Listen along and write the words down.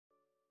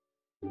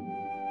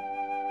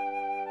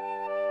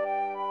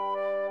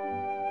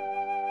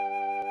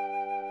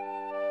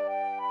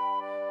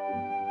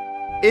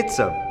It's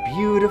a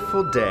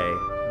beautiful day.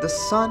 The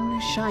sun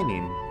is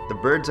shining. The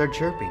birds are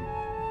chirping.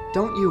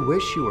 Don't you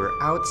wish you were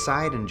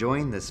outside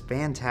enjoying this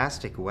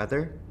fantastic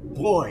weather?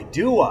 Boy,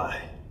 do I.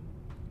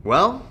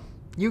 Well,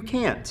 you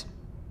can't.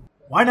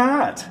 Why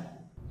not?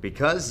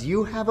 Because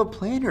you have a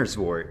Plantars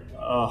Wart.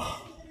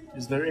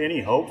 Is there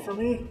any hope for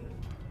me?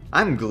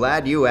 I'm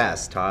glad you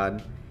asked,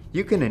 Todd.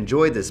 You can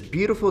enjoy this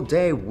beautiful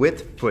day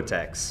with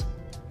PhutX.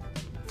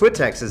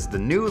 PhutX is the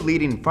new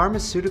leading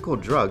pharmaceutical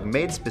drug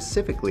made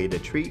specifically to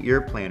treat your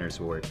Plantars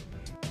Wart.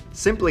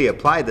 Simply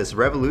apply this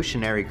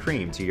revolutionary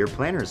cream to your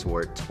Plantars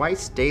Wart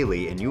twice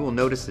daily and you will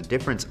notice a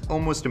difference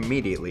almost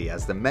immediately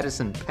as the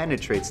medicine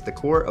penetrates the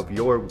core of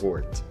your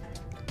wart.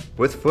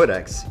 With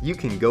PhutX, you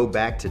can go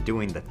back to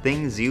doing the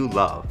things you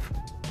love.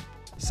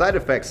 Side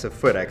effects of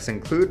PhutX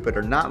include but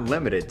are not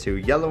limited to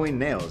yellowing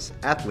nails,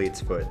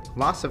 athlete's foot,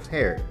 loss of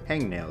hair,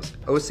 hangnails,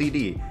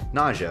 OCD,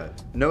 nausea,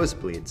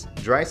 nosebleeds,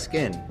 dry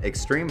skin,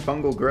 extreme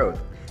fungal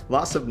growth,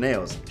 loss of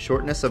nails,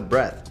 shortness of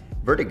breath,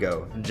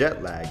 vertigo,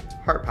 jet lag,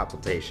 heart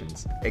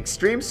palpitations,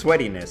 extreme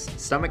sweatiness,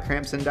 stomach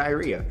cramps and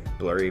diarrhea,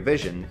 blurry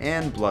vision,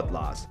 and blood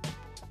loss.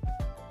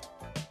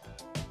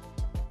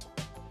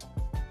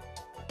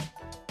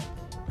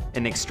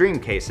 In extreme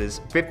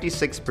cases,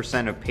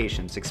 56% of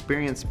patients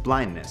experience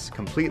blindness,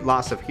 complete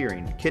loss of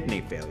hearing,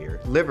 kidney failure,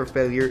 liver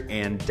failure,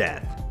 and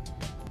death.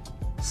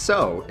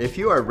 So, if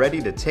you are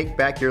ready to take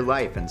back your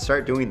life and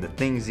start doing the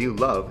things you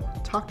love,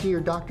 talk to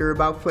your doctor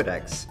about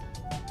PhutX.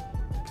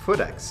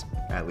 PhutX,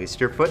 at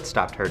least your foot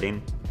stopped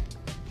hurting.